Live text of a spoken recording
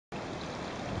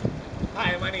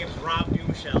Hi, my name is Rob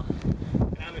Aquatics,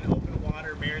 and I'm an open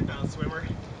water marathon swimmer,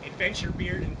 adventure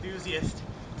beard enthusiast,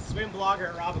 swim blogger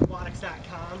at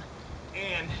RobAquatics.com,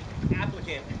 and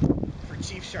applicant for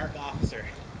Chief Shark Officer.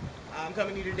 I'm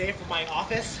coming to you today from my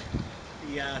office,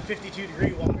 the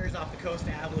 52-degree waters off the coast of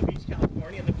Avila Beach,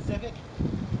 California in the Pacific.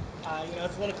 You know,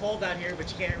 it's a little cold down here,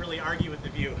 but you can't really argue with the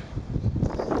view.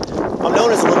 I'm known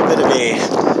as a little bit of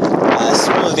a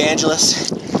swim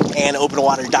evangelist and open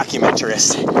water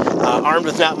documentarist, armed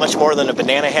with not much more than a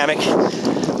banana hammock,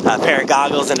 a pair of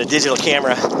goggles, and a digital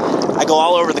camera. I go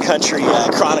all over the country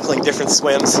chronicling different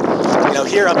swims, you know,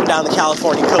 here up and down the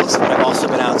California coast, but I've also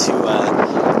been out to,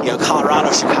 you know,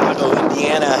 Colorado, Chicago,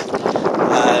 Indiana,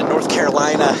 North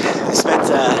Carolina. I spent,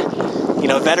 you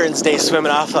know, Veterans Day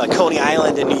swimming off Coney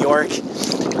Island in New York.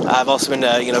 I've also been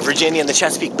to, you know, Virginia and the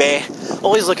Chesapeake Bay,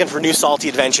 always looking for new salty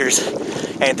adventures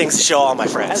and things to show all my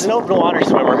friends. As an open water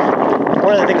swimmer,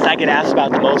 one of the things I get asked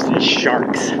about the most is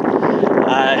sharks.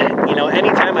 You know,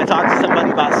 anytime I talk to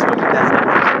somebody about swimming that's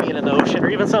not being in the ocean, or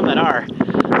even some that are,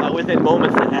 within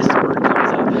moments the S word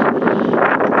comes up.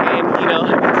 And, you know,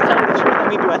 to tell you the truth, I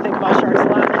mean, do I think about sharks a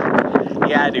lot?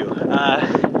 Yeah, I do.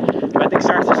 Do I think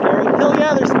sharks are scary? Hell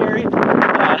yeah, they're scary.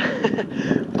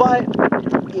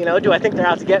 But, you know, do I think they're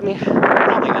out to get me?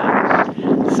 Probably not.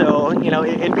 So, you know,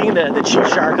 in being the Chief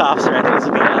Shark Officer, I think this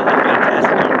will be a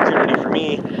fantastic opportunity for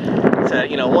me to,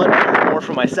 you know, one, learn more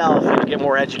for myself and get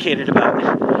more educated about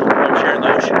what I'm sharing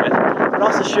the ocean with, but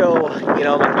also show, you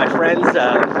know, my friends, you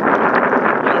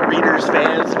know, readers,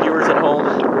 fans, viewers at home,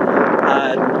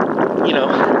 you know,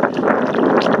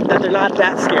 that they're not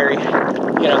that scary,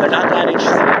 you know, they're not that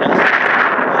interesting enough.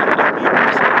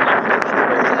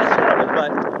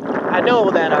 I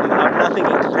know that I'm nothing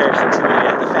in comparison to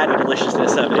the fatty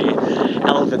deliciousness of a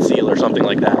elephant seal or something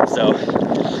like that. So,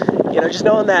 you know, just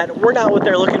knowing that we're not what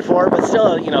they're looking for, but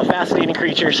still, you know, fascinating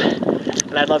creatures,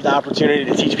 and I'd love the opportunity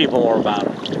to teach people more about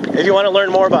them. If you want to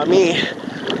learn more about me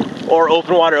or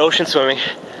open water ocean swimming,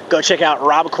 go check out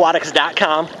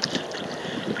RobAquatics.com,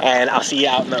 and I'll see you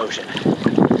out in the ocean.